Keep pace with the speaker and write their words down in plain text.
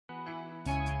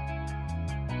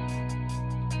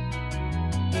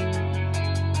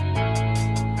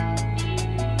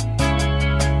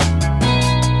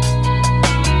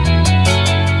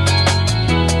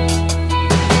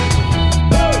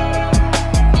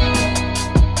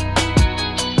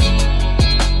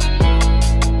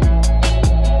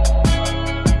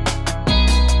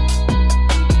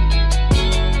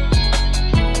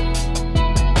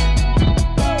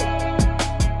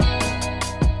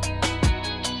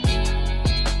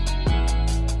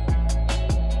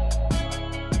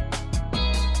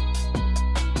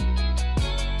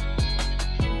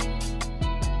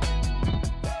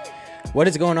What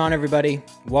is going on, everybody?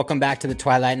 Welcome back to the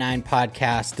Twilight Nine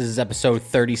podcast. This is episode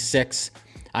 36.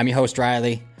 I'm your host,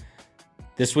 Riley.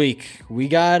 This week, we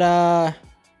got a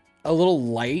little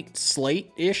light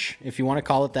slate-ish, if you want to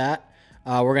call it that.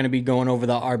 We're going to be going over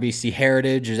the RBC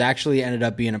Heritage. It actually ended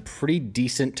up being a pretty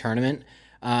decent tournament.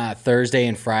 Thursday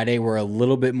and Friday were a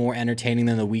little bit more entertaining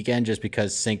than the weekend just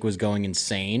because Sink was going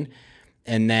insane.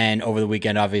 And then over the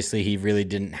weekend, obviously, he really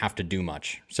didn't have to do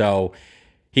much. So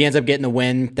he ends up getting the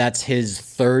win. That's his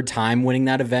third time winning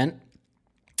that event.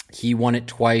 He won it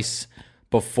twice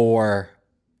before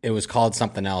it was called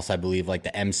something else, I believe, like the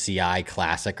MCI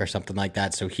Classic or something like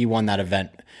that. So he won that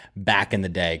event back in the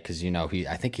day because, you know,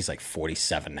 I think he's like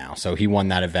 47 now. So he won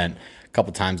that event a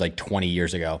couple times like 20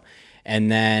 years ago.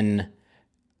 And then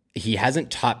he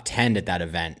hasn't top 10'd at that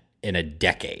event in a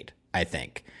decade, I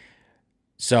think.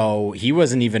 So he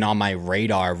wasn't even on my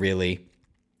radar, really,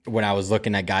 when I was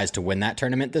looking at guys to win that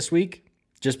tournament this week,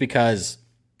 just because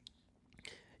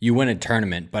you win a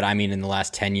tournament. But I mean, in the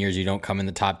last 10 years, you don't come in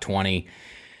the top 20.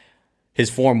 His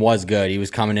form was good. He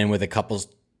was coming in with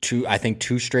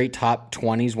two straight top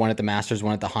 20s, one at the Masters,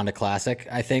 one at the Honda Classic,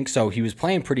 I think. So he was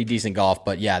playing pretty decent golf.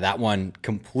 But yeah, that one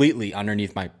completely under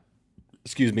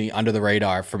the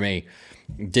radar for me.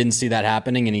 Didn't see that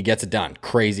happening, and he gets it done.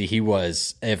 Crazy. He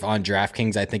was, if on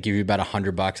DraftKings, I think if you bet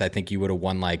 $100, I think he would have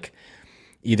won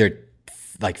either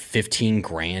 15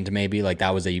 grand maybe. Like,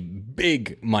 that was a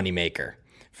big money maker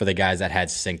for the guys that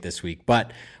had Sink this week.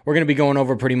 But we're going to be going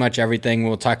over pretty much everything.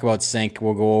 We'll talk about Sink.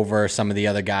 We'll go over some of the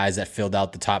other guys that filled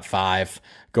out the top five,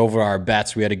 go over our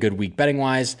bets. We had a good week betting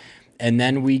wise. And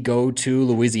then we go to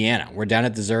Louisiana. We're down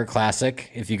at the Zurich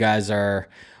Classic. If you guys are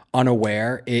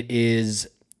unaware, it is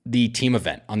the team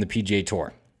event on the PGA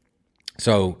Tour.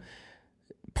 So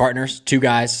partners, two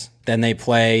guys, then they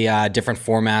play different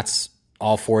formats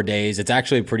all 4 days. It's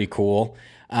actually pretty cool.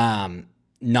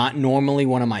 Not normally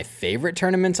one of my favorite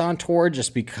tournaments on tour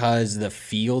just because the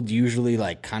field usually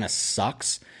kind of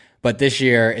sucks. But this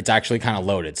year it's actually kind of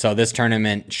loaded. So this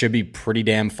tournament should be pretty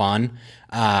damn fun.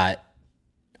 I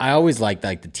always like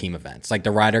the team events. Like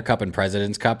the Ryder Cup and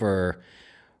President's Cup are,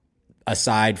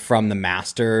 aside from the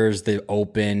Masters, the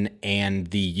Open, and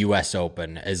the US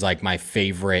Open, is my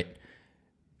favorite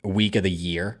week of the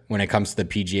year when it comes to the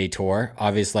PGA Tour.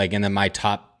 Obviously, and then my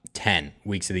top 10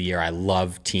 weeks of the year, I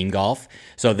love team golf.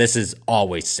 So this is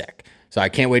always sick. So I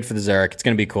can't wait for the Zurich. It's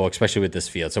going to be cool, especially with this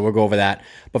field. So we'll go over that.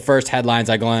 But first, headlines,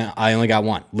 I only got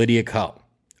one. Lydia Ko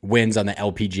wins on the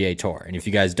LPGA Tour. And if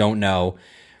you guys don't know,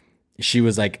 she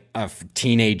was like a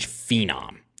teenage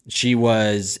phenom. She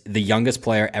was the youngest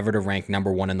player ever to rank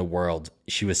number one in the world.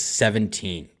 She was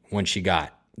 17 when she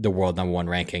got the world number one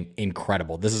ranking.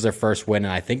 Incredible. This is her first win,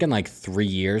 and I think in 3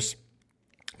 years.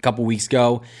 A couple weeks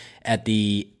ago at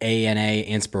the ANA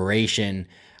Inspiration,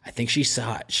 I think she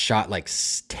shot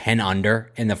 10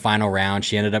 under in the final round.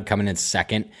 She ended up coming in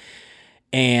second,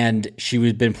 and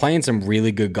she been playing some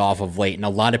really good golf of late, and a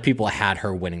lot of people had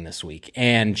her winning this week,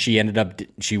 and she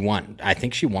won. I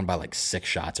think she won by 6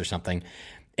 shots or something,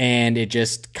 and it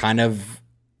just kind of,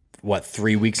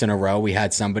 3 weeks in a row, we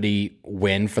had somebody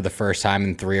win for the first time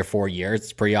in 3 or 4 years.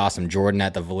 It's pretty awesome. Jordan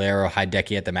at the Valero,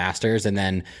 Hideki at the Masters, and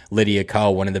then Lydia Ko,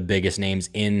 one of the biggest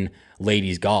names in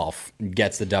ladies golf,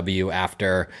 gets the W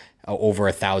after over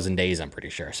 1,000 days, I'm pretty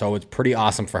sure. So it's pretty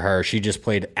awesome for her. She just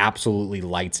played absolutely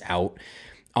lights out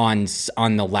on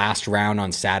the last round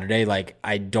on Saturday.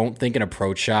 I don't think an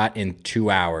approach shot in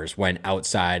 2 hours went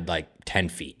outside 10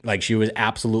 feet. She was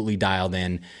absolutely dialed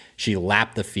in. She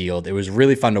lapped the field. It was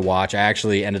really fun to watch. I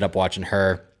actually ended up watching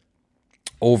her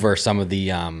over some of the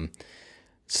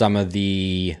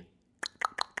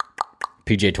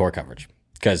PGA Tour coverage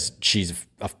because she's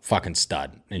a fucking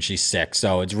stud and she's sick.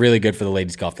 So it's really good for the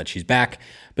ladies golf that she's back.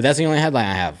 But that's the only headline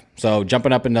I have. So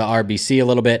jumping up into RBC a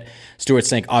little bit, Stewart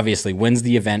Cink obviously wins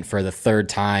the event for the third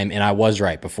time. And I was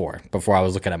right before I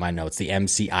was looking at my notes. The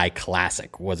MCI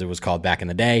Classic was called back in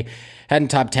the day. Hadn't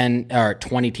top 10 or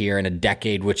 20 tier in a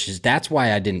decade, that's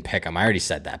why I didn't pick him. I already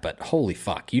said that, but holy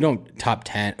fuck. You don't top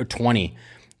 10 or 20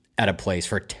 at a place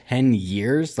for 10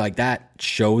 years. That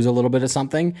shows a little bit of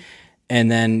something. And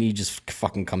then he just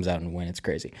fucking comes out and wins. It's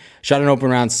crazy. Shot an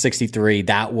open round 63.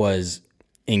 That was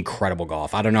incredible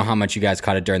golf. I don't know how much you guys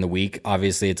caught it during the week.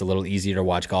 Obviously, it's a little easier to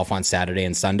watch golf on Saturday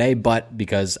and Sunday, but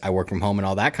because I work from home and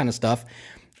all that kind of stuff,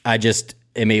 I just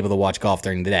am able to watch golf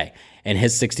during the day. and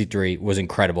his 63 was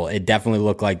incredible. It definitely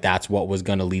looked like that's what was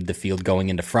going to lead the field going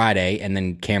into Friday, and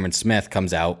then Cameron Smith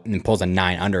comes out and pulls a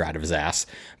 9 under out of his ass.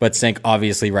 But Cink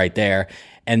obviously right there.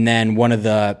 And then one of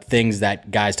the things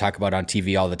that guys talk about on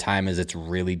TV all the time is it's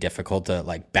really difficult to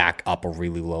like back up a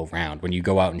really low round. When you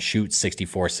go out and shoot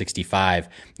 64, 65,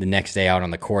 the next day out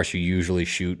on the course, you usually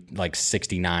shoot like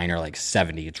 69 or like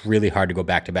 70. It's really hard to go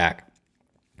back to back.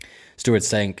 Stewart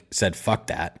Cink said, fuck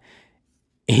that.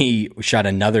 He shot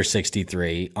another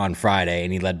 63 on Friday,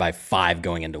 and he led by 5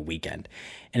 going into weekend.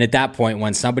 And at that point,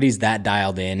 when somebody's that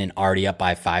dialed in and already up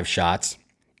by 5 shots,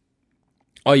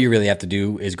 all you really have to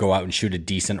do is go out and shoot a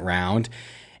decent round,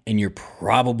 and you're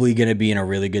probably going to be in a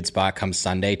really good spot come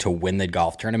Sunday to win the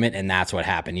golf tournament, and that's what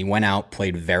happened. He went out,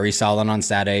 played very solid on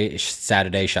Saturday,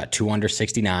 shot 2 under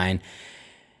 69,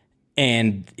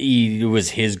 and it was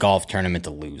his golf tournament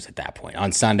to lose at that point.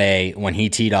 On Sunday, when he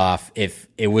teed off, if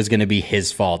it was going to be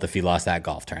his fault if he lost that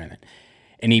golf tournament.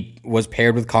 And he was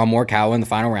paired with Collin Morikawa in the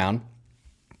final round.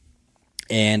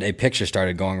 And a picture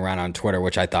started going around on Twitter,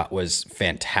 which I thought was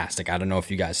fantastic. I don't know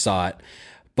if you guys saw it,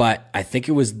 but I think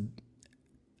it was,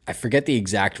 I forget the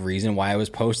exact reason why it was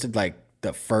posted. Like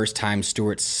the first time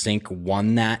Stewart Cink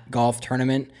won that golf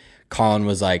tournament, Collin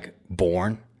was like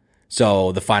born.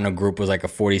 So the final group was like a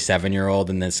 47-year-old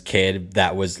and this kid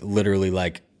that was literally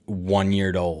like 1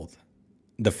 year old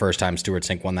the first time Stewart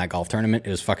Cink won that golf tournament. It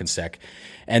was fucking sick.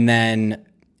 And then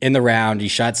in the round, he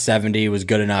shot 70, was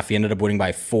good enough. He ended up winning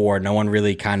by 4. No one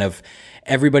really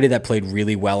everybody that played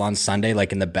really well on Sunday,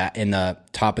 like in the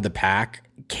top of the pack,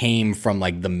 came from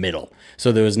like the middle.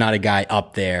 So there was not a guy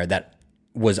up there that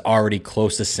was already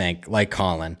close to Cink, like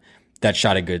Collin, that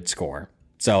shot a good score.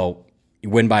 So you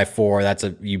win by 4.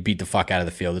 You beat the fuck out of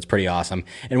the field. It's pretty awesome.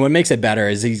 And what makes it better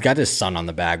is he's got his son on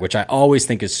the bag, which I always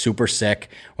think is super sick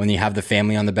when you have the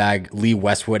family on the bag. Lee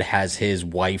Westwood has his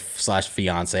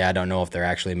wife/fiance. I don't know if they're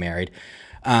actually married.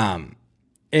 And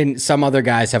some other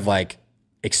guys have like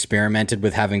experimented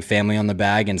with having family on the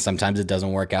bag, and sometimes it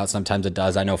doesn't work out. Sometimes it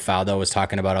does. I know Faldo was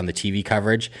talking about on the TV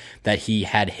coverage that he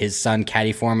had his son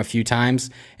caddy for him a few times,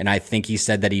 and I think he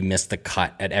said that he missed the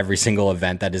cut at every single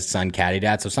event that his son caddied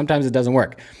at. So sometimes it doesn't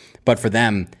work. But for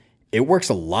them, it works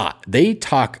a lot. They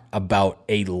talk about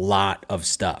a lot of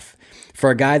stuff.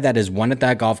 For a guy that has won at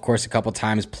that golf course a couple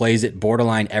times, plays it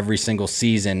borderline every single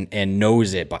season, and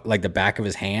knows it like the back of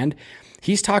his hand,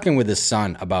 he's talking with his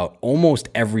son about almost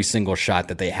every single shot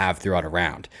that they have throughout a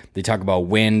round. They talk about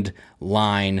wind,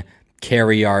 line,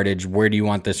 carry yardage, where do you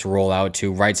want this to roll out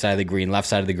to, right side of the green, left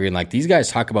side of the green. Like these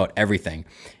guys talk about everything.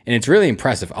 And it's really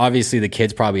impressive. Obviously, the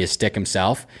kid's probably a stick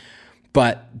himself,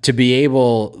 but to be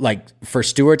able, like for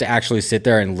Stewart to actually sit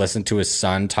there and listen to his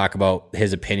son talk about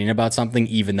his opinion about something,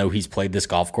 even though he's played this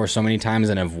golf course so many times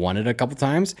and have won it a couple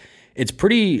times, it's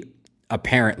pretty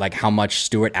apparent like how much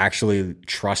Stewart actually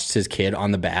trusts his kid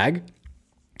on the bag.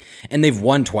 And they've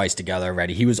won twice together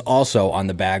already. He was also on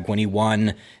the bag when he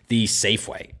won the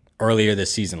Safeway earlier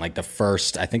this season, like the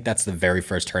first, I think that's the very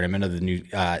first tournament of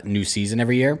the new season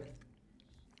every year.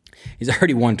 He's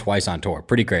already won twice on tour.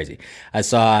 Pretty crazy. I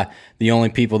saw the only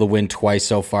people to win twice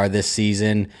so far this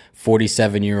season,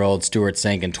 47-year-old Stewart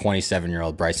Cink and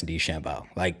 27-year-old Bryson DeChambeau.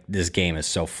 Like, this game is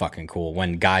so fucking cool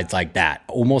when guys like that,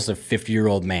 almost a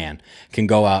 50-year-old man, can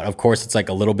go out. Of course, it's like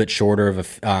a little bit shorter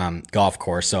of a golf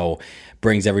course, so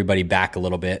brings everybody back a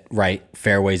little bit, right?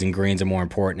 Fairways and greens are more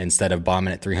important instead of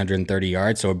bombing at 330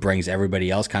 yards, so it brings everybody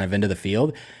else kind of into the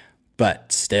field.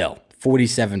 But still,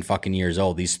 47 fucking years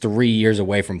old. He's 3 years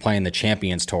away from playing the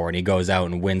Champions Tour, and he goes out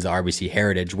and wins the RBC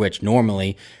Heritage, which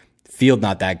normally field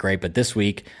not that great, but this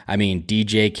week, I mean,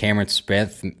 DJ, Cameron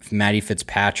Smith, Matty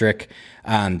Fitzpatrick,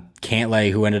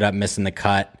 Cantlay, who ended up missing the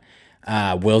cut,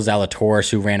 Will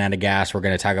Zalatoris, who ran out of gas. We're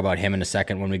going to talk about him in a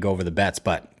second when we go over the bets,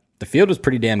 but the field was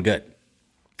pretty damn good,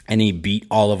 and he beat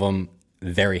all of them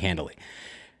very handily.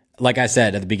 Like I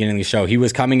said at the beginning of the show, he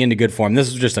was coming into good form.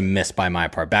 This was just a miss by my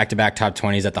part. Back-to-back top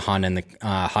 20s at the Honda and the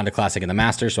Honda Classic and the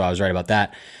Masters, so I was right about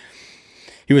that.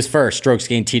 He was first, strokes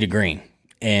gained tee to green,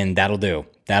 and that'll do.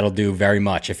 That'll do very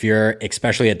much. If you're,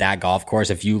 especially at that golf course,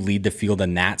 if you lead the field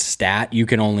in that stat, you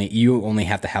only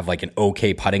have to have like an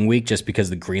okay putting week just because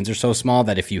the greens are so small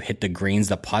that if you hit the greens,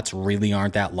 the putts really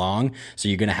aren't that long. So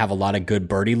you're going to have a lot of good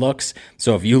birdie looks.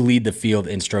 So if you lead the field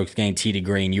in strokes gained tee to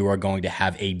green, you are going to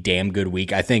have a damn good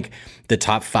week. I think the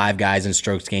top 5 guys in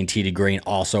strokes gained tee to green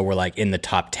also were like in the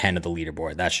top 10 of the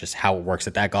leaderboard. That's just how it works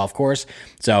at that golf course.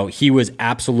 So he was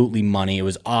absolutely money. It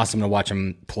was awesome to watch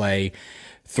him play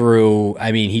through.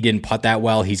 I mean, he didn't putt that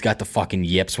well. He's got the fucking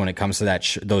yips when it comes to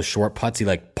that those short putts. He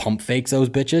like pump fakes those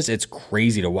bitches. It's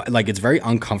crazy to watch. Like, it's very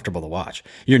uncomfortable to watch.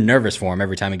 You're nervous for him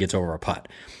every time he gets over a putt.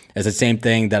 It's the same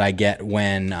thing that I get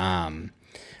when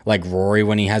like Rory,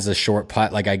 when he has a short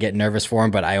putt, like I get nervous for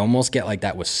him, but I almost get like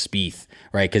that with Spieth,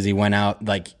 right? Because he went out,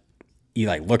 like he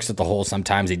like looks at the hole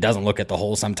sometimes, he doesn't look at the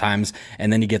hole sometimes,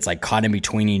 and then he gets like caught in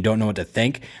between and you don't know what to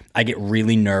think. I get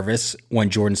really nervous when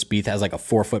Jordan Spieth has like a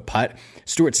 4-foot putt.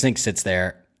 Stuart Sink sits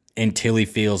there until he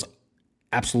feels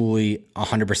absolutely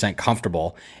 100%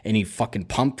 comfortable, and he fucking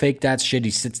pump fake that shit.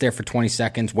 He sits there for 20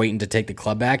 seconds waiting to take the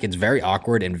club back. It's very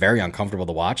awkward and very uncomfortable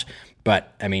to watch,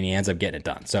 but I mean, he ends up getting it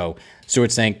done. So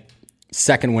Stuart Sink,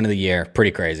 second win of the year,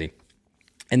 pretty crazy.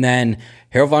 And then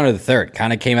Harold Varner III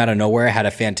kind of came out of nowhere, had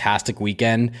a fantastic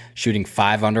weekend, shooting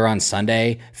 5 under on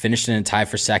Sunday, finished in a tie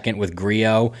for second with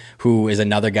Griot, who is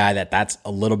another guy that's a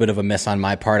little bit of a miss on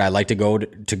my part. I like to go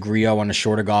to Griot on a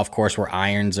shorter golf course where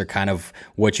irons are kind of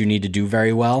what you need to do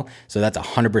very well. So that's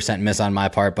 100% miss on my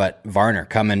part. But Varner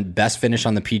coming best finish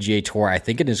on the PGA Tour, I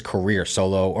think in his career,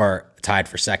 solo or tied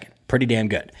for second. Pretty damn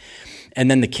good.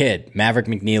 And then the kid, Maverick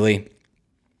McNeely.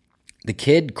 The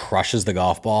kid crushes the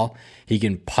golf ball. He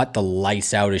can putt the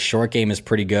lights out. His short game is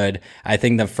pretty good. I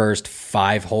think the first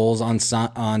 5 holes on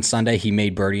Sunday, he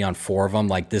made birdie on 4 of them.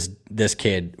 Like, this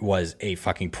kid was a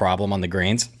fucking problem on the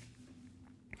greens.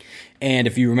 And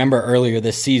if you remember earlier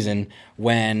this season,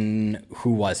 who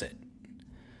was it?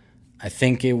 I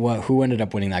think it was, who ended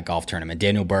up winning that golf tournament?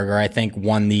 Daniel Berger, I think,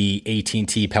 won the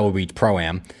AT&T Pebble Beach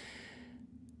Pro-Am.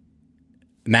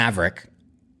 Maverick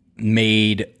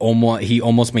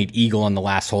almost made eagle on the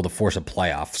last hole to force a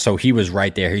playoff. So he was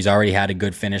right there. He's already had a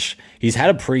good finish. He's had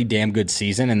a pretty damn good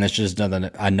season, and this is just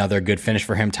another good finish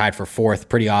for him, tied for 4th.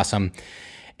 Pretty awesome.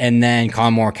 And then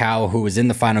Colin Morikawa, who was in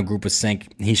the final group with Sink,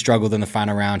 he struggled in the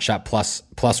final round, shot plus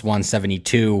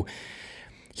 172.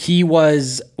 He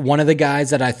was one of the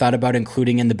guys that I thought about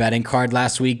including in the betting card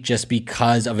last week just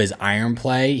because of his iron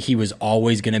play. He was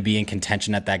always going to be in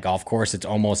contention at that golf course. It's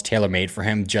almost tailor-made for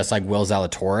him, just like Will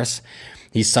Zalatoris.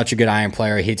 He's such a good iron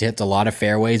player. He hits a lot of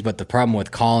fairways, but the problem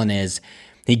with Colin is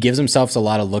he gives himself a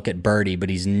lot of look at birdie, but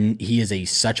he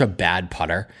is such a bad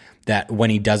putter that when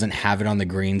he doesn't have it on the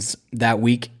greens that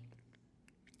week,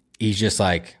 he's just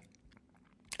like,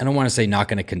 I don't want to say not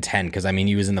going to contend because, I mean,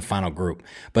 he was in the final group.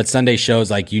 But Sunday shows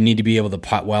like you need to be able to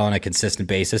putt well on a consistent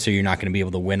basis or you're not going to be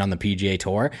able to win on the PGA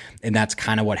Tour. And that's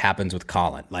kind of what happens with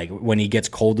Colin. Like, when he gets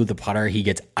cold with the putter, he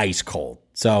gets ice cold.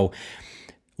 So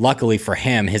luckily for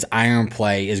him, his iron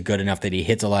play is good enough that he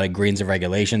hits a lot of greens of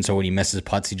regulation. So when he misses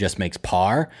putts, he just makes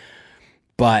par.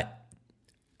 But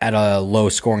at a low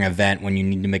scoring event, when you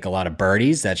need to make a lot of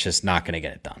birdies, that's just not going to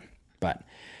get it done. But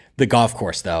the golf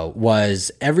course, though,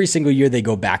 was every single year they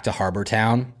go back to Harbor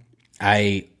Town.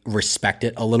 I respect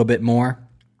it a little bit more.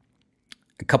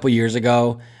 A couple years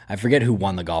ago, I forget who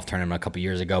won the golf tournament a couple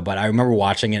years ago, but I remember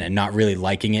watching it and not really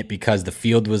liking it because the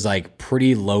field was like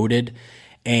pretty loaded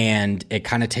and it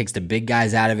kind of takes the big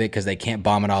guys out of it because they can't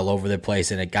bomb it all over the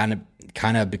place, and it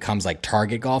kind of becomes like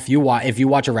target golf. If you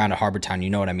watch around at Harbor Town,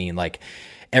 you know what I mean. Like,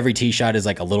 every tee shot is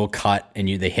like a little cut and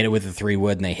they hit it with a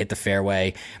 3-wood and they hit the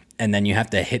fairway. And then you have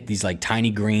to hit these like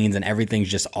tiny greens and everything's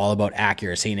just all about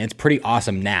accuracy. And it's pretty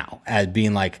awesome now as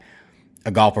being like a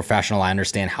golf professional. I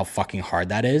understand how fucking hard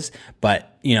that is.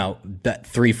 But, you know, that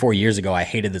 3-4 years ago, I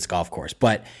hated this golf course.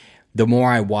 But the more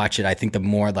I watch it, I think the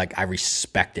more like I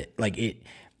respect it. Like,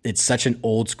 it's such an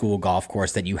old school golf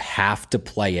course that you have to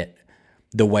play it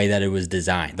the way that it was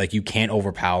designed. Like, you can't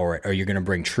overpower it or you're going to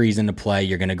bring trees into play.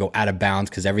 You're going to go out of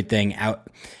bounds because everything out.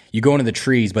 You go into the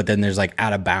trees, but then there's like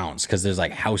out of bounds because there's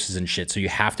like houses and shit. So you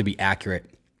have to be accurate.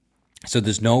 So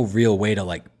there's no real way to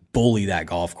like bully that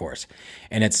golf course.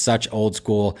 And it's such old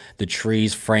school. The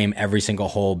trees frame every single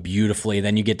hole beautifully.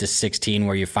 Then you get to 16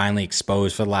 where you're finally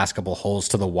exposed for the last couple of holes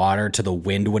to the water, to the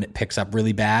wind when it picks up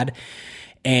really bad.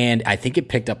 And I think it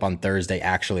picked up on Thursday,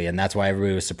 actually, and that's why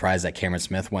everybody was surprised that Cameron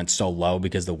Smith went so low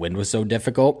because the wind was so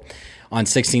difficult. On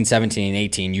 16, 17, and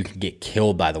 18, you can get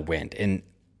killed by the wind. And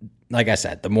like I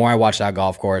said, the more I watch that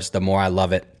golf course, the more I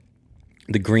love it.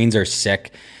 The greens are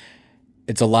sick.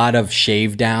 It's a lot of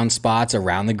shave down spots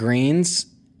around the greens.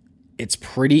 It's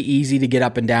pretty easy to get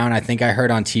up and down. I think I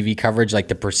heard on TV coverage like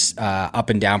the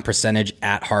up and down percentage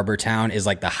at Harbor Town is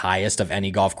like the highest of any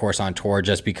golf course on tour,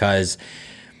 just because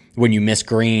when you miss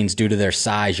greens due to their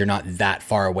size, you're not that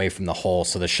far away from the hole,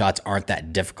 so the shots aren't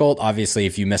that difficult. Obviously,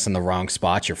 if you miss in the wrong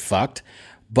spots, you're fucked.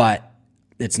 But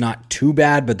it's not too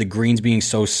bad, but the greens being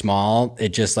so small, it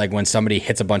just like when somebody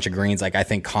hits a bunch of greens, like I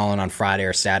think Colin on Friday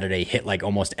or Saturday hit like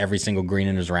almost every single green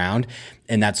in his round.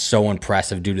 And that's so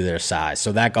impressive due to their size.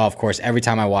 So that golf course, every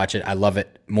time I watch it, I love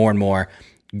it more and more.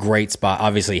 Great spot.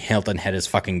 Obviously, Hilton Head is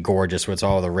fucking gorgeous, where it's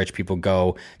all the rich people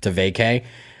go to vacay.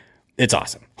 It's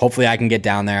awesome. Hopefully I can get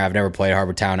down there. I've never played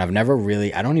Harbour Town. I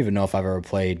don't even know if I've ever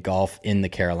played golf in the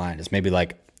Carolinas. Maybe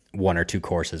like one or two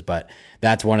courses, but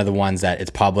that's one of the ones that it's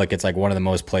public. It's like one of the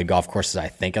most played golf courses, I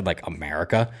think, in like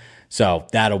America. So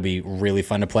that'll be really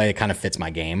fun to play. It kind of fits my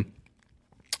game.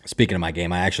 Speaking of my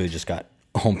game, I actually just got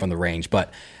home from the range,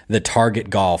 but the Target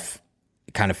Golf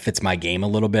kind of fits my game a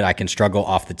little bit. I can struggle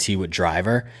off the tee with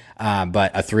driver,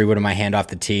 but a 3-wood in my hand off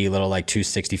the tee, little like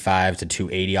 265 to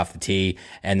 280 off the tee,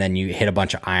 and then you hit a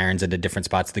bunch of irons at the different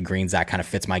spots of the greens. That kind of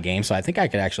fits my game. So I think I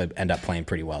could actually end up playing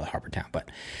pretty well at Harbour Town. But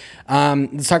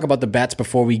let's talk about the bets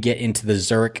before we get into the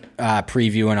Zurich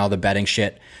preview and all the betting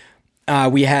shit.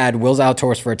 We had Will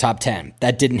Zalatoris for a top 10.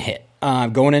 That didn't hit.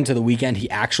 Going into the weekend, he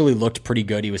actually looked pretty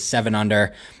good. He was 7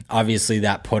 under. Obviously,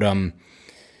 that put him,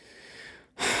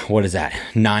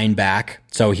 9 back.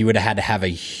 So he would have had to have a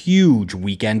huge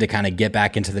weekend to kind of get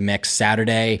back into the mix.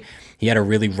 Saturday, he had a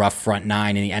really rough front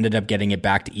 9, and he ended up getting it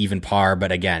back to even par.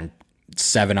 But again,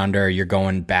 7 under, you're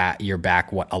back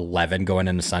 11 going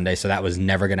into Sunday. So that was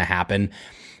never going to happen.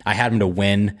 I had him to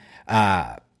win.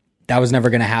 That was never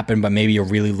going to happen, but maybe a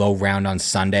really low round on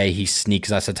Sunday. He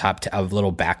sneaks us a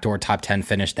little backdoor top 10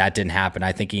 finish. That didn't happen.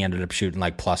 I think he ended up shooting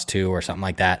like +2 or something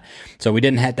like that. So we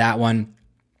didn't hit that one.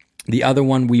 The other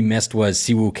one we missed was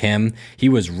Siwoo Kim. He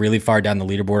was really far down the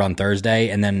leaderboard on Thursday.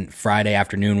 And then Friday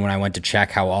afternoon, when I went to check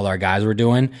how all our guys were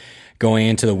doing, going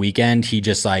into the weekend, he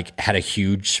just like had a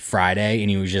huge Friday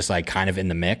and he was just like kind of in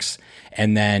the mix,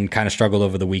 and then kind of struggled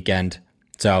over the weekend.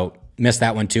 So missed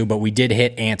that one too, but we did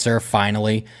hit Answer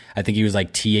finally. I think he was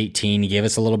like T18. He gave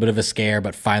us a little bit of a scare,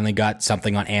 but finally got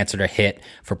something on Answer to hit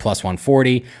for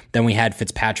 +140. Then we had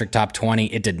Fitzpatrick top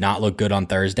 20. It did not look good on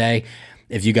Thursday.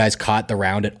 If you guys caught the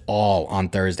round at all on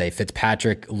Thursday,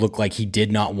 Fitzpatrick looked like he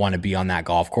did not want to be on that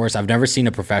golf course. I've never seen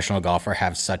a professional golfer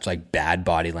have such like bad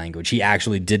body language. He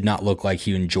actually did not look like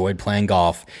he enjoyed playing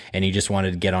golf, and he just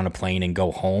wanted to get on a plane and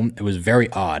go home. It was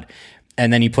very odd.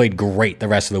 And then he played great the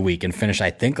rest of the week and finished,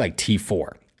 I think, like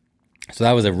T4. So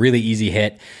that was a really easy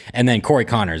hit. And then Corey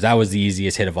Connors, that was the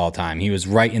easiest hit of all time. He was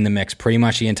right in the mix pretty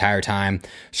much the entire time,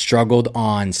 struggled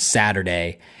on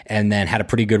Saturday, and then had a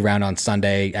pretty good round on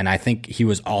Sunday. And I think he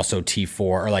was also T4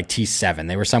 or like T7.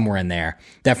 They were somewhere in there.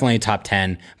 Definitely a top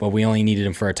 10, but we only needed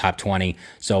him for a top 20.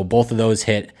 So both of those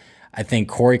hit. I think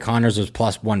Corey Connors was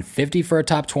 +150 for a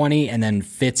top 20, and then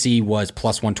Fitzy was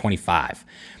 +125.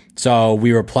 So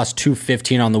we were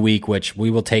 +215 on the week, which we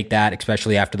will take that,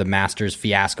 especially after the Masters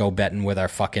fiasco, betting with our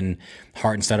fucking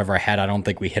heart instead of our head. I don't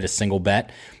think we hit a single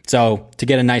bet. So to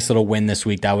get a nice little win this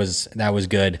week, that was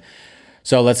good.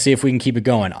 So let's see if we can keep it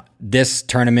going. This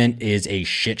tournament is a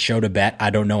shit show to bet.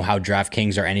 I don't know how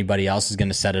DraftKings or anybody else is going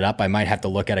to set it up. I might have to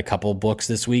look at a couple books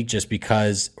this week, just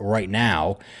because right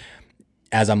now,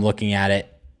 as I'm looking at it,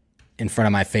 in front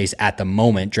of my face at the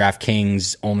moment,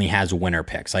 DraftKings only has winner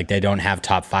picks. Like, they don't have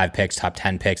top 5 picks, top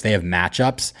 10 picks. They have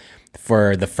matchups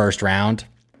for the first round,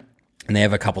 and they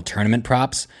have a couple tournament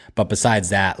props. But besides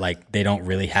that, like, they don't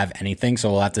really have anything.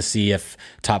 So we'll have to see if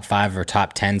top 5 or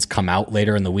top 10s come out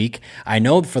later in the week. I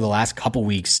know for the last couple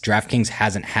weeks, DraftKings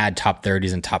hasn't had top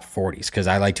 30s and top 40s, because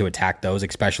I like to attack those,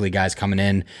 especially guys coming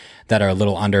in that are a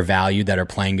little undervalued, that are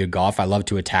playing good golf. I love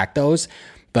to attack those.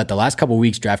 But the last couple of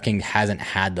weeks, DraftKings hasn't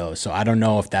had those. So I don't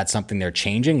know if that's something they're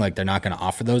changing. Like, they're not going to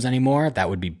offer those anymore. That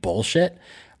would be bullshit.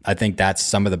 I think that's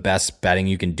some of the best betting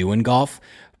you can do in golf.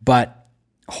 But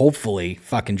hopefully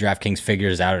fucking DraftKings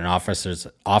figures out and offers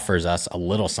us a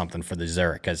little something for the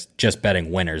Zurich, because just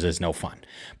betting winners is no fun.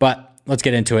 But let's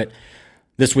get into it.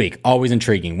 This week, always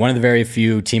intriguing. One of the very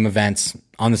few team events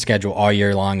on the schedule all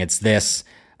year long. It's this,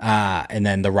 and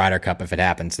then the Ryder Cup if it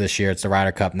happens. This year, it's the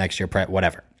Ryder Cup. Next year,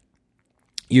 whatever.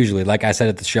 Usually, like I said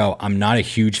at the show, I'm not a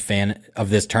huge fan of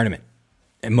this tournament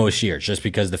in most years, just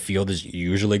because the field is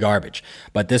usually garbage.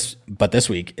 But this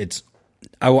week,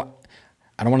 I don't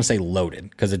want to say loaded,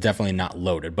 because it's definitely not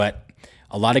loaded, but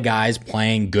a lot of guys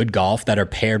playing good golf that are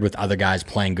paired with other guys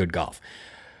playing good golf.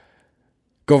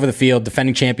 Go over the field.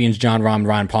 Defending champions Jon Rahm,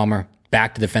 Ryan Palmer,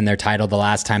 back to defend their title. The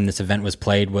last time this event was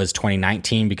played was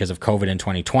 2019 because of COVID in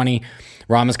 2020.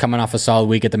 Rahm is coming off a solid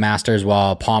week at the Masters,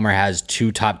 while Palmer has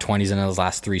 2 top 20s in his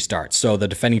last 3 starts. So the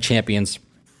defending champions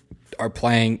are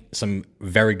playing some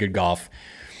very good golf.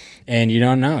 And you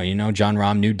don't know. Jon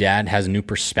Rahm, new dad, has a new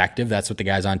perspective. That's what the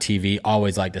guys on TV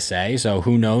always like to say. So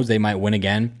who knows? They might win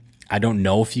again. I don't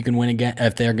know if you can win again,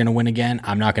 if they're going to win again.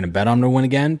 I'm not going to bet on them to win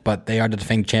again, but they are the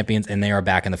defending champions and they are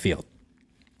back in the field.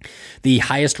 The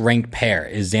highest ranked pair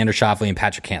is Xander Schauffele and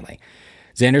Patrick Cantlay.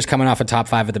 Xander's coming off a top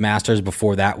 5 at the Masters.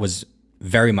 Before that was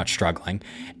very much struggling.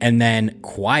 And then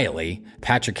quietly,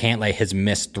 Patrick Cantlay has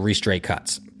missed 3 straight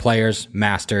cuts. Players,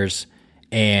 Masters,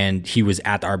 and he was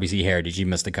at the RBC Heritage. He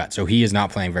missed the cut. So he is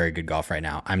not playing very good golf right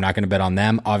now. I'm not going to bet on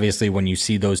them. Obviously, when you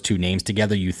see those 2 names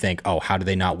together, you think, oh, how do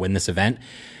they not win this event?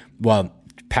 Well,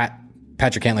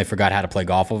 Patrick Cantlay forgot how to play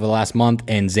golf over the last month,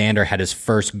 and Xander had his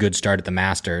first good start at the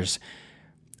Masters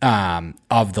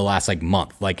of the last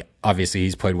month. Obviously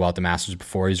he's played well at the Masters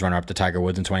before. He's runner up to Tiger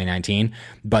Woods in 2019,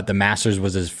 but the Masters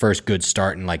was his first good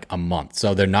start in a month.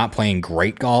 So they're not playing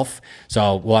great golf.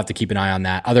 So we'll have to keep an eye on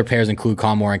that. Other pairs include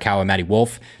Collin Morikawa and Matty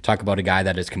Wolff. Talk about a guy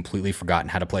that has completely forgotten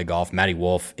how to play golf. Matty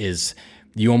Wolff is,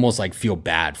 you almost feel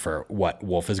bad for what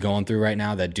Wolff is going through right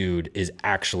now. That dude is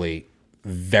actually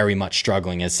very much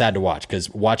struggling. It's sad to watch because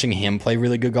watching him play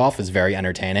really good golf is very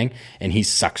entertaining, and he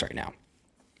sucks right now.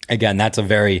 Again, that's a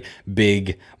very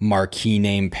big marquee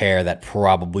name pair that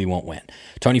probably won't win.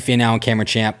 Tony Finau and Cameron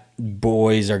Champ,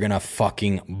 boys are going to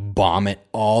fucking bomb it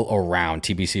all around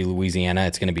TPC Louisiana.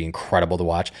 It's going to be incredible to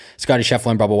watch. Scottie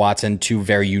Scheffler and Bubba Watson, 2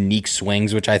 very unique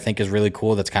swings, which I think is really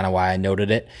cool. That's kind of why I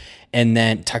noted it. And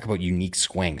then talk about unique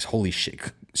swings. Holy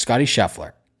shit. Scottie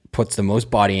Scheffler puts the most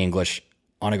body English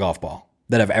on a golf ball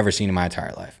that I've ever seen in my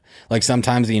entire life.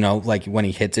 Sometimes, when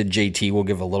he hits it, JT will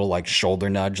give a little shoulder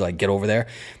nudge, get over there.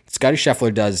 Scottie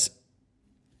Scheffler does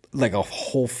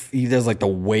he does the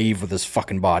wave with his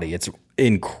fucking body. It's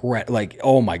incredible.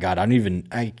 Oh my God, I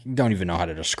don't even know how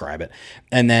to describe it.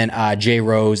 And then Jay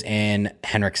Rose and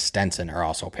Henrik Stenson are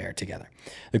also paired together.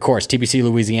 The course, TPC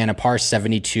Louisiana, par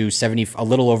 72, a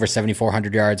little over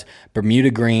 7,400 yards,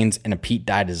 Bermuda greens, and a Pete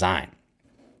Dye design.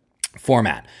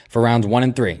 Format for rounds 1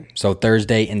 and 3, so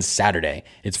Thursday and Saturday,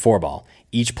 it's 4-ball.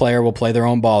 Each player will play their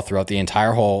own ball throughout the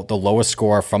entire hole. The lowest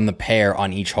score from the pair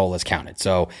on each hole is counted.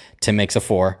 So Tim makes a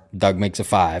 4, Doug makes a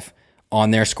 5.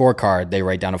 On their scorecard, they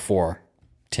write down a 4.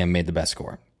 Tim made the best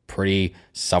score. Pretty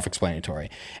self-explanatory.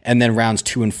 And then rounds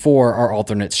 2 and 4 are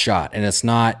alternate shot, and it's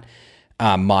not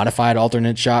modified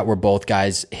alternate shot where both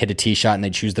guys hit a tee shot and they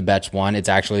choose the best one. It's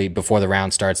actually before the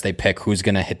round starts, they pick who's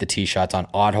going to hit the tee shots on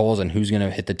odd holes and who's going to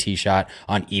hit the tee shot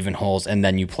on even holes, and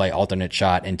then you play alternate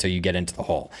shot until you get into the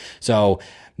hole. So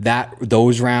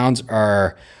those rounds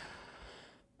are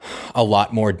a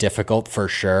lot more difficult for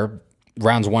sure.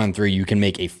 Rounds 1 and 3, you can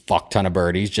make a fuck ton of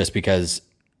birdies just because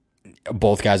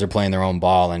both guys are playing their own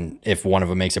ball, and if one of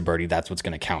them makes a birdie, that's what's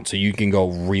going to count. So you can go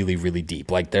really, really deep.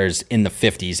 There's in the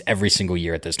 50s every single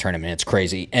year at this tournament. It's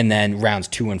crazy. And then rounds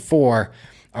 2 and 4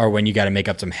 are when you got to make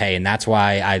up some hay, and that's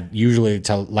why I usually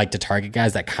like to target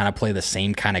guys that kind of play the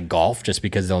same kind of golf, just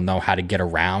because they'll know how to get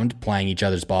around playing each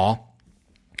other's ball.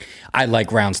 I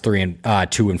like rounds 2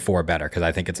 and 4 better because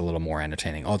I think it's a little more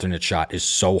entertaining. Alternate shot is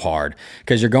so hard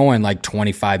because you're going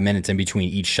 25 minutes in between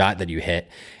each shot that you hit,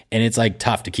 and it's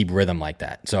tough to keep rhythm like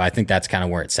that. So I think that's kind of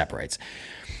where it separates.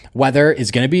 Weather is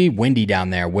going to be windy down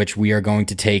there, which we are going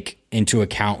to take into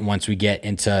account once we get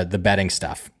into the betting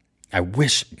stuff. I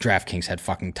wish DraftKings had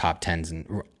fucking top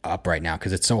 10s up right now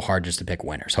because it's so hard just to pick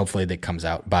winners. Hopefully that comes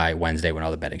out by Wednesday when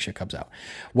all the betting shit comes out.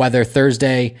 Weather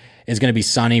Thursday is going to be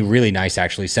sunny, really nice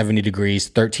actually, 70 degrees,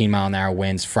 13-mile-an-hour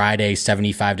winds. Friday,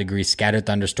 75 degrees, scattered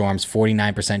thunderstorms,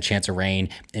 49% chance of rain,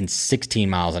 and 16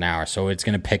 miles an hour. So it's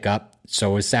going to pick up.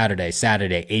 So is Saturday.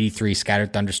 Saturday, 83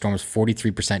 scattered thunderstorms,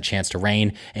 43% chance to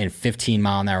rain, and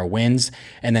 15-mile-an-hour winds.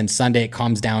 And then Sunday, it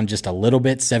calms down just a little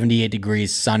bit, 78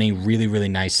 degrees, sunny, really, really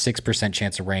nice, 6%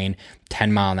 chance of rain,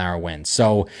 10-mile-an-hour winds.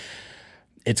 So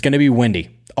it's going to be windy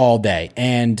all day.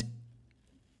 And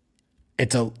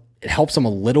it helps them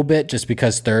a little bit just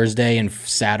because Thursday and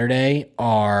Saturday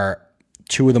are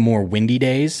 2 of the more windy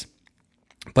days,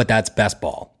 but that's best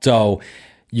ball. So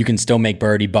you can still make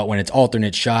birdie, but when it's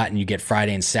alternate shot and you get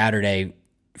Friday and Saturday,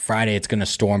 Friday it's going to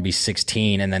storm, be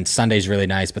 16, and then Sunday's really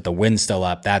nice, but the wind's still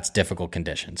up. That's difficult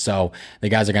conditions. So the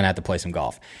guys are going to have to play some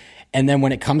golf. And then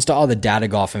when it comes to all the data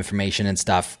golf information and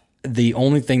stuff, the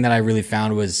only thing that I really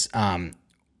found was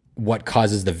what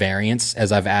causes the variance,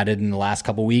 as I've added in the last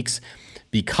couple weeks,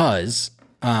 because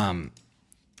it's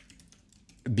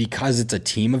a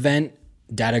team event.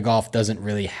 Data golf doesn't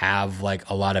really have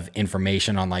a lot of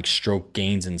information on stroke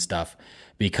gains and stuff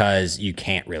because you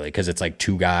can't really, because it's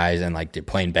 2 guys and they're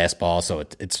playing best ball, so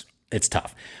it's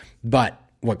tough. But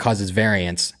what causes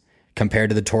variance compared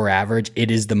to the tour average,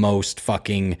 it is the most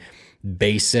fucking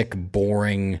basic,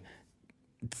 boring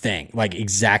thing.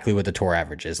 Exactly what the tour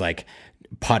average is.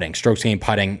 Putting, strokes gained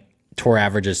putting, tour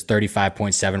average is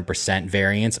 35.7%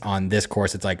 variance. On this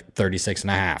course, it's like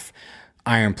 36.5.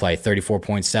 Iron play,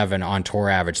 34.7 on tour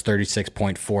average,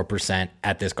 36.4%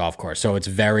 at this golf course. So it's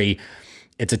a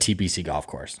TPC golf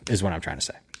course is what I'm trying to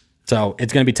say. So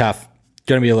it's going to be tough.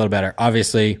 Going to be a little better.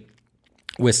 Obviously,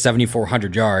 with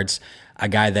 7,400 yards, a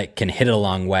guy that can hit it a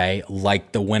long way,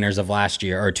 like the winners of last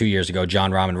year or 2 years ago, Jon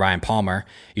Rahm and Ryan Palmer.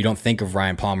 You don't think of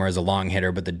Ryan Palmer as a long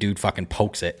hitter, but the dude fucking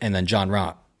pokes it. And then Jon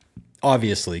Rahm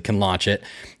obviously can launch it.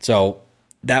 So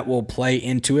that will play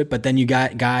into it. But then you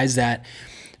got guys that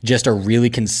just are really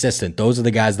consistent. Those are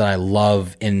the guys that I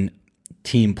love in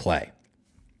team play.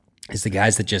 It's the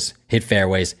guys that just hit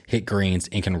fairways, hit greens,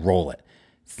 and can roll it.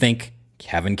 Think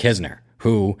Kevin Kisner,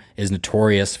 who is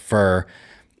notorious for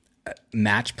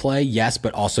match play, yes,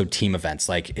 but also team events.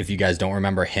 Like, if you guys don't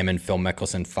remember him and Phil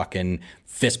Mickelson fucking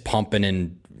fist pumping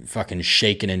and fucking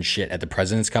shaking and shit at the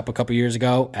President's Cup a couple years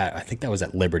ago, I think that was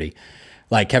at Liberty.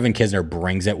 Like, Kevin Kisner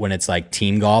brings it when it's like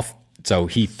team golf, so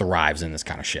he thrives in this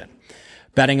kind of shit.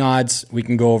 Betting odds, we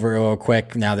can go over real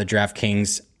quick now that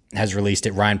DraftKings has released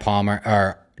it.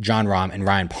 Jon Rahm and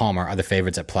Ryan Palmer are the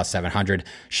favorites at plus 700.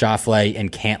 Schauffele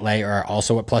and Cantlay are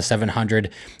also at plus 700.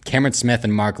 Cameron Smith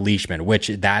and Mark Leishman, which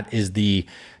that is the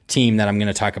team that I'm going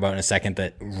to talk about in a second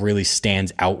that really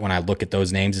stands out when I look at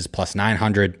those names, is plus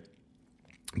 900.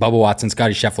 Bubba Watson,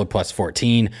 Scotty Scheffler plus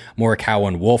 14. Morikawa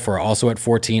and Wolf are also at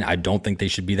 14. I don't think they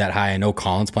should be that high. I know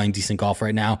Colin's playing decent golf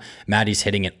right now. Matty's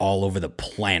hitting it all over the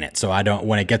planet. So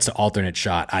when it gets to alternate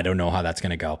shot, I don't know how that's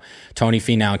going to go. Tony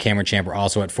Finau and Cameron Champ are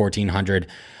also at 1,400.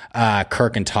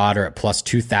 Kirk and Todd are at plus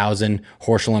 2,000.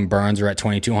 Horschel and Burns are at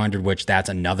 2,200, which that's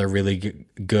another really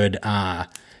good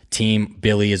team.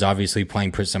 Billy is obviously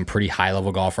playing some pretty high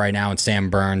level golf right now, and Sam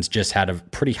Burns just had a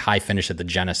pretty high finish at the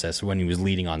Genesis when he was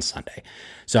leading on Sunday.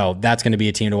 So that's going to be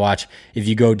a team to watch. If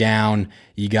you go down,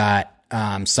 you got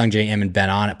Sungjae Im and Ben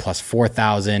On at plus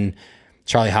 4,000,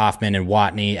 Charlie Hoffman and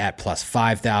Watney at plus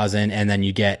 5,000, and then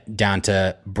you get down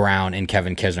to Brown and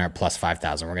Kevin Kisner at plus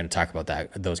 5,000. We're going to talk about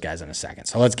those guys in a second.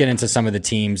 So let's get into some of the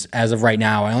teams. As of right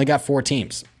now, I only got 4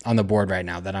 teams on the board right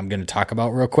now that I'm going to talk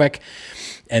about real quick.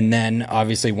 And then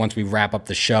obviously once we wrap up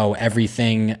the show,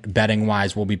 everything betting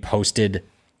wise will be posted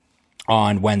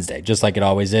on Wednesday, just like it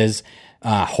always is.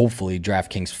 Hopefully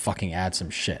DraftKings fucking add some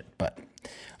shit, but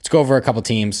let's go over a couple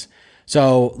teams.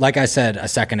 So like I said a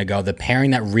second ago, the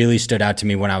pairing that really stood out to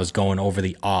me when I was going over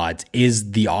the odds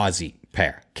is the Aussie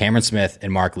pair, Cameron Smith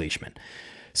and Mark Leishman.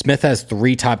 Smith has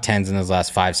 3 top 10s in his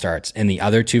last 5 starts, and the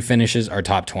other 2 finishes are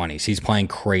top 20s. He's playing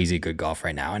crazy good golf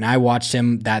right now. And I watched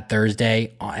him that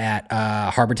Thursday at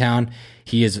Harbortown.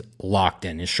 He is locked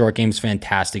in. His short game's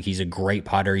fantastic. He's a great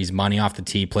putter. He's money off the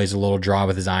tee, plays a little draw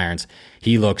with his irons.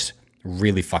 He looks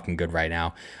really fucking good right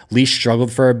now. Leash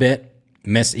struggled for a bit.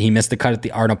 He missed the cut at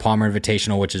the Arnold Palmer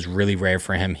Invitational, which is really rare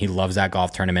for him. He loves that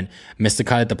golf tournament. Missed the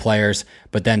cut at the Players,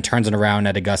 but then turns it around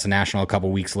at Augusta National a couple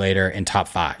weeks later in top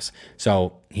 5s.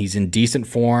 So he's in decent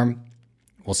form.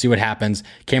 We'll see what happens.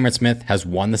 Cameron Smith has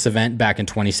won this event back in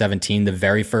 2017. The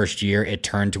very first year it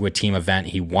turned to a team event,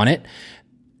 he won it.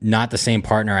 Not the same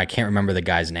partner. I can't remember the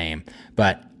guy's name,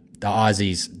 but the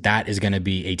Aussies, that is going to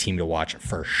be a team to watch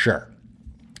for sure.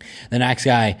 The next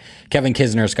guy, Kevin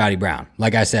Kisner, Scotty Brown.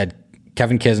 Like I said,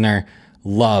 Kevin Kisner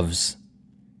loves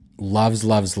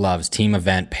team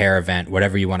event, pair event,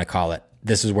 whatever you want to call it.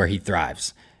 This is where he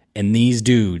thrives. And these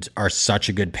dudes are such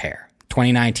a good pair.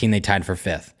 2019, they tied for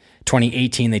 5th.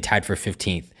 2018, they tied for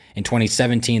 15th. In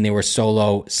 2017, they were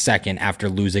solo second after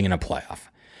losing in a playoff.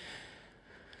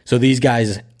 So these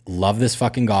guys love this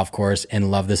fucking golf course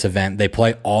and love this event. They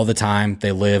play all the time.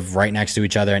 They live right next to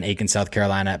each other in Aiken, South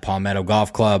Carolina at Palmetto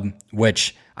Golf Club,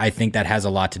 which I think that has a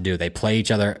lot to do. They play each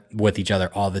other with each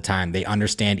other all the time. They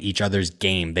understand each other's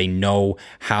game. They know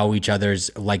how each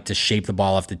other's like to shape the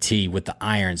ball off the tee with the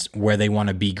irons, where they want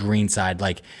to be greenside.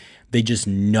 Like, they just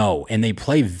know, and they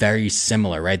play very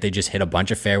similar, right? They just hit a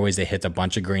bunch of fairways. They hit a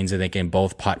bunch of greens, and they can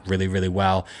both putt really, really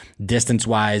well.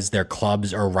 Distance-wise, their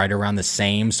clubs are right around the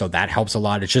same, so that helps a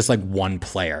lot. It's just like one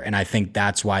player, and I think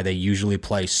that's why they usually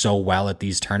play so well at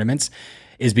these tournaments,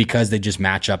 is because they just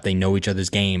match up. They know each other's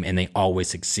game, and they always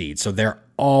succeed. So they're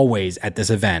always at this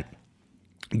event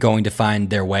going to find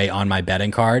their way on my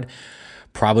betting card,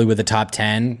 probably with a top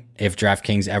 10 if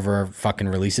DraftKings ever fucking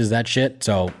releases that shit.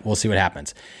 So we'll see what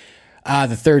happens.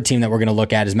 The third team that we're going to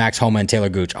look at is Max Homa and Taylor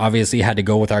Gooch. Obviously, had to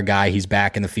go with our guy. He's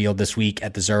back in the field this week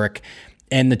at the Zurich.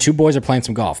 And the two boys are playing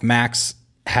some golf. Max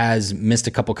has missed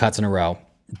a couple cuts in a row,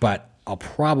 but I'll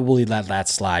probably let that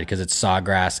slide because it's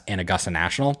Sawgrass and Augusta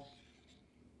National.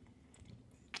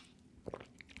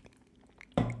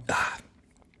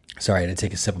 Sorry, I had to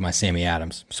take a sip of my Sammy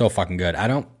Adams. So fucking good. I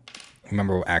don't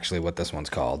remember actually what this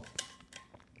one's called.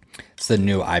 It's the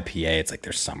new IPA. It's like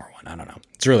their summer one. I don't know.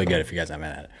 It's really good if you guys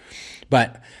haven't had it.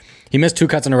 But he missed 2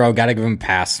 cuts in a row. Got to give him a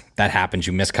pass. That happens.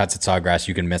 You miss cuts at Sawgrass.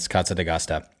 You can miss cuts at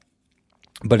Augusta.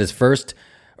 But his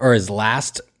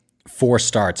last 4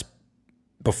 starts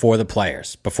before the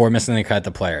Players, before missing the cut at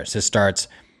the Players, his starts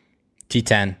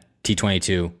T10,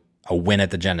 T22, a win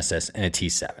at the Genesis, and a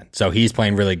T7. So he's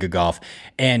playing really good golf.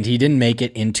 And he didn't make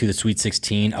it into the Sweet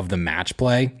 16 of the match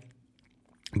play,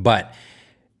 but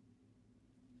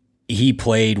he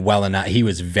played well enough. He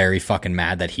was very fucking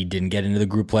mad that he didn't get into the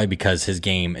group play because his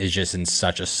game is just in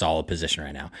such a solid position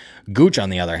right now. Gooch, on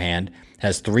the other hand,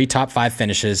 has 3 top 5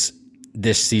 finishes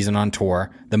this season on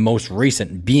tour, the most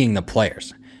recent being the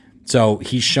Players. So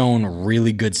he's shown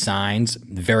really good signs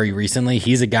very recently.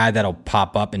 He's a guy that'll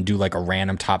pop up and do like a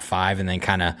random top 5 and then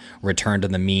kind of return to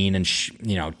the mean and,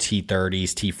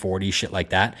 T30s, T40s, shit like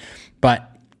that.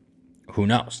 But who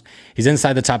knows? He's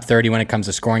inside the top 30 when it comes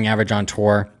to scoring average on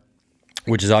tour,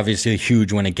 which is obviously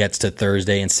huge when it gets to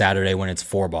Thursday and Saturday when it's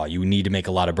 4-ball. You need to make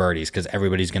a lot of birdies because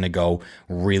everybody's going to go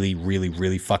really, really,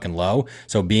 really fucking low.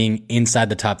 So being inside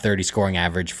the top 30 scoring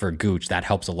average for Gooch, that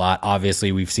helps a lot.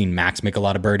 Obviously, we've seen Max make a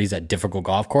lot of birdies at difficult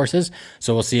golf courses.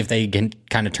 So we'll see if they can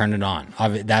kind of turn it on.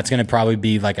 That's going to probably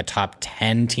be like a top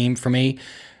 10 team for me.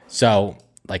 So,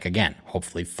 again,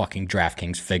 hopefully fucking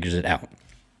DraftKings figures it out.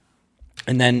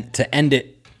 And then to end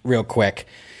it real quick,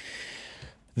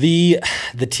 The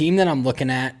team that I'm looking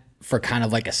at for kind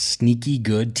of like a sneaky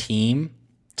good team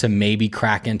to maybe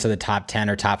crack into the top 10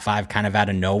 or top 5 kind of out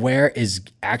of nowhere is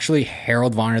actually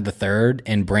Harold Varner III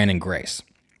and Brandon Grace.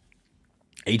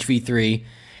 HV3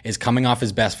 is coming off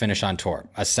his best finish on tour,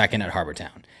 a second at Harbour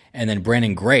Town. And then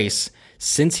Brandon Grace,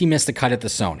 since he missed the cut at the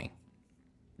Sony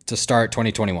to start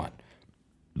 2021,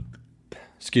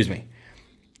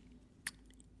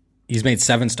 he's made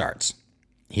 7 starts.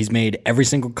 He's made every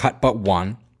single cut but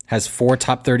 1, has 4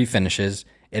 top 30 finishes,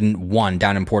 and 1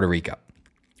 down in Puerto Rico.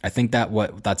 I think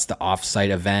that's the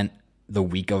off-site event, the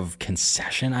week of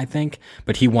Concession, I think.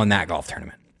 But he won that golf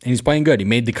tournament. And he's playing good. He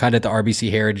made the cut at the RBC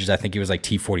Heritage. I think he was like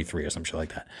T43 or some shit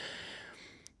like that.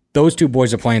 Those 2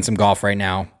 boys are playing some golf right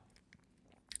now.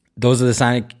 Those are the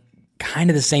sign kind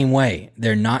of the same way.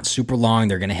 They're not super long.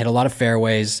 They're going to hit a lot of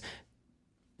fairways.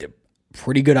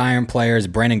 Pretty good iron players.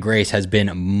 Brandon Grace has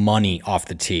been money off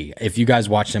the tee. If you guys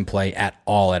watched him play at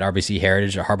all at RBC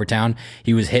Heritage at Harbour Town,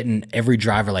 he was hitting every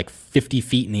driver like 50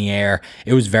 feet in the air.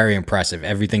 It was very impressive.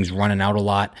 Everything's running out a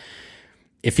lot.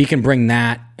 If he can bring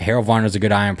that, Harold Varner's a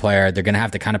good iron player. They're going to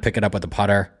have to kind of pick it up with the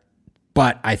putter.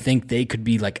 But I think they could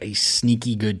be like a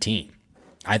sneaky good team.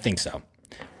 I think so.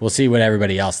 We'll see what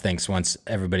everybody else thinks once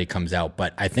everybody comes out.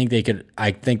 But I think they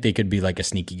could be like a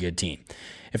sneaky good team.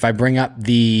 If I bring up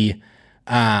the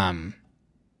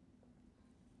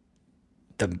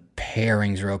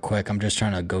pairings real quick, I'm just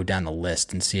trying to go down the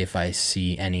list and see if I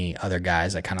see any other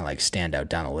guys that kind of like stand out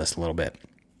down the list a little bit.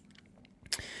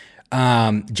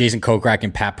 Jason Kokrak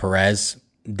and Pat Perez,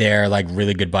 they're like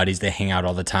really good buddies. They hang out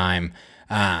all the time.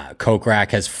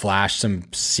 Kokrak has flashed some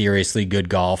seriously good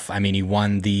golf. I mean, he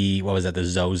won the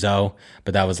Zozo,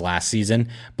 but that was last season.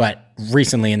 But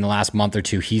recently, in the last month or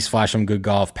 2, he's flashed some good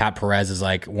golf. Pat Perez is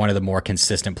like one of the more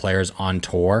consistent players on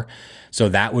tour. So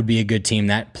that would be a good team.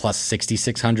 That plus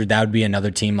 6,600, that would be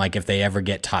another team. Like if they ever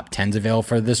get top 10s available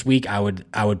for this week, I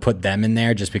would put them in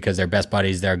there just because they're best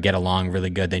buddies. They get along really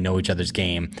good. They know each other's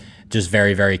game. Just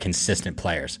very, very consistent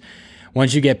players.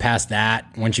 Once you get past that,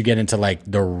 once you get into like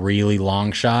the really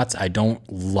long shots, I don't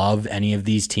love any of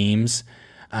these teams.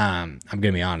 I'm going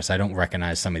to be honest. I don't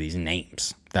recognize some of these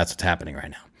names. That's what's happening right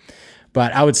now.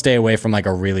 But I would stay away from like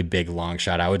a really big long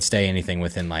shot. I would stay anything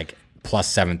within like plus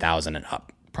 7,000 and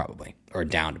up probably, or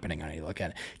down depending on how you look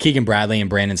at it. Keegan Bradley and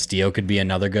Brandon Steele could be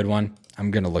another good one.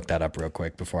 I'm going to look that up real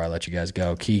quick before I let you guys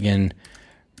go. Keegan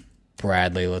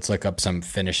Bradley, let's look up some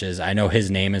finishes. I know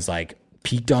his name is like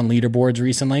peaked on leaderboards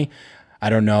recently. I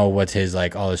don't know what his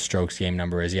like all his strokes game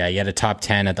number is. Yeah, he had a top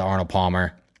 10 at the Arnold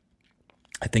Palmer.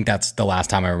 I think that's the last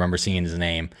time I remember seeing his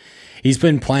name. He's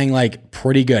been playing like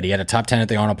pretty good. He had a top 10 at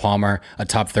the Arnold Palmer, a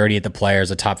top 30 at the Players,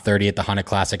 a top 30 at the Honda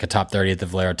Classic, a top 30 at the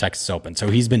Valero Texas Open.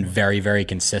 So he's been very, very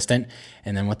consistent.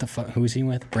 And then what the fuck? Who is he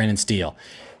with? Brandon Steele.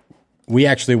 We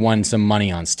actually won some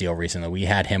money on Steele recently. We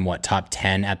had him, top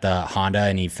 10 at the Honda,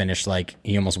 and he finished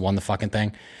he almost won the fucking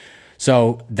thing.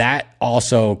 So that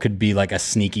also could be like a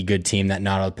sneaky good team that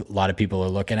not a lot of people are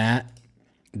looking at.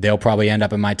 They'll probably end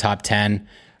up in my top 10.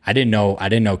 I didn't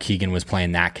know Keegan was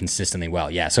playing that consistently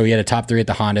well. Yeah, so he had a top 3 at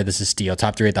the Honda. This is Steele.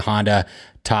 Top 3 at the Honda,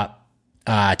 top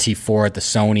T4 at the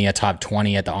Sony, a top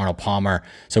 20 at the Arnold Palmer.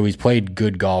 So he's played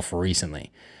good golf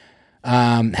recently.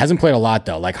 Hasn't played a lot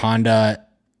though. Like Honda,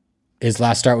 his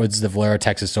last start was the Valero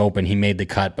Texas Open. He made the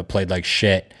cut, but played like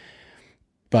shit.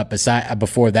 But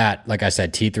before that, like I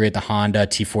said, T3 at the Honda,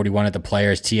 T41 at the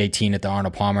Players, T18 at the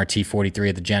Arnold Palmer, T43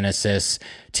 at the Genesis,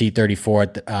 T34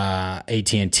 at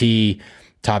the AT&T,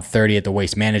 top 30 at the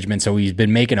Waste Management. So he's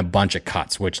been making a bunch of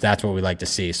cuts, which that's what we like to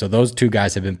see. So those two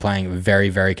guys have been playing very,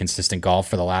 very consistent golf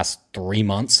for the last 3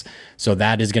 months. So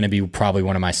that is going to be probably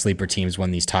one of my sleeper teams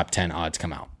when these top 10 odds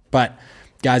come out. But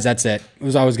guys, that's it. It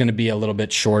was always going to be a little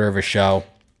bit shorter of a show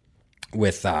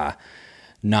with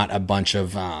not a bunch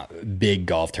of big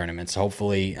golf tournaments.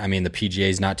 Hopefully, I mean, the PGA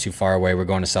is not too far away. We're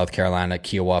going to South Carolina,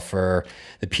 Kiowa for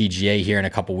the PGA here in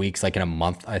a couple weeks, like in a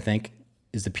month, I think,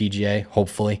 is the PGA,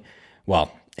 hopefully.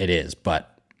 Well, it is,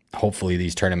 but hopefully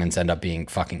these tournaments end up being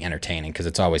fucking entertaining because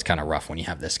it's always kind of rough when you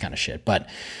have this kind of shit. But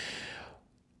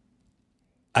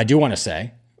I do want to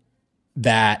say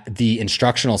that the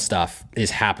instructional stuff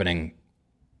is happening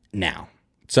now.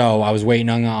 So I was waiting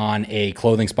on a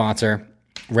clothing sponsor,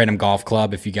 Random Golf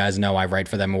Club. If you guys know, I write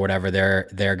for them or whatever.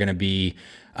 They're going to be,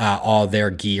 all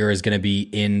their gear is going to be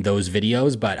in those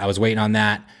videos, but I was waiting on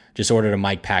that. Just ordered a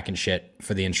mic pack and shit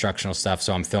for the instructional stuff.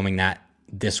 So I'm filming that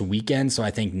this weekend. So I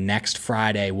think next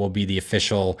Friday will be the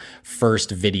official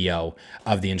first video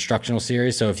of the instructional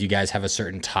series. So if you guys have a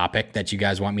certain topic that you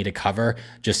guys want me to cover,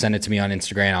 just send it to me on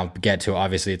Instagram. I'll get to,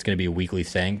 obviously it's going to be a weekly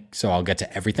thing, so I'll get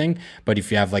to everything. But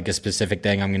if you have like a specific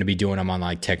thing, I'm going to be doing them on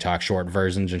like TikTok short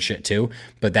versions and shit too.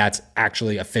 But that's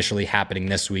actually officially happening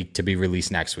this week to be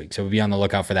released next week. So we'll be on the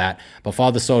lookout for that. But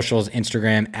follow the socials.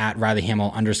 Instagram at Riley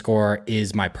Hamill _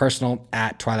 is my personal,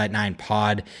 at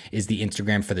Twilight9pod is the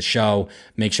Instagram for the show.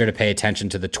 Make sure to pay attention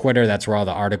to the Twitter. That's where all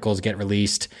the articles get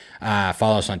released.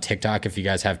 Follow us on TikTok if you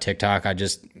guys have TikTok. I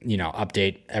just,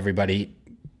 update everybody,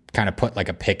 kind of put like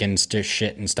a pickings to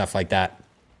shit and stuff like that.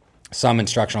 Some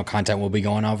instructional content will be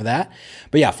going over that.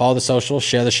 But yeah, follow the socials,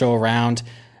 share the show around,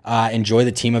 enjoy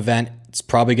the team event. It's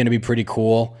probably going to be pretty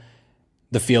cool.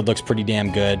 The field looks pretty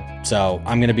damn good. So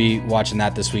I'm going to be watching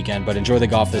that this weekend, but enjoy the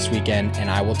golf this weekend,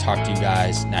 and I will talk to you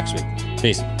guys next week.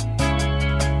 Peace.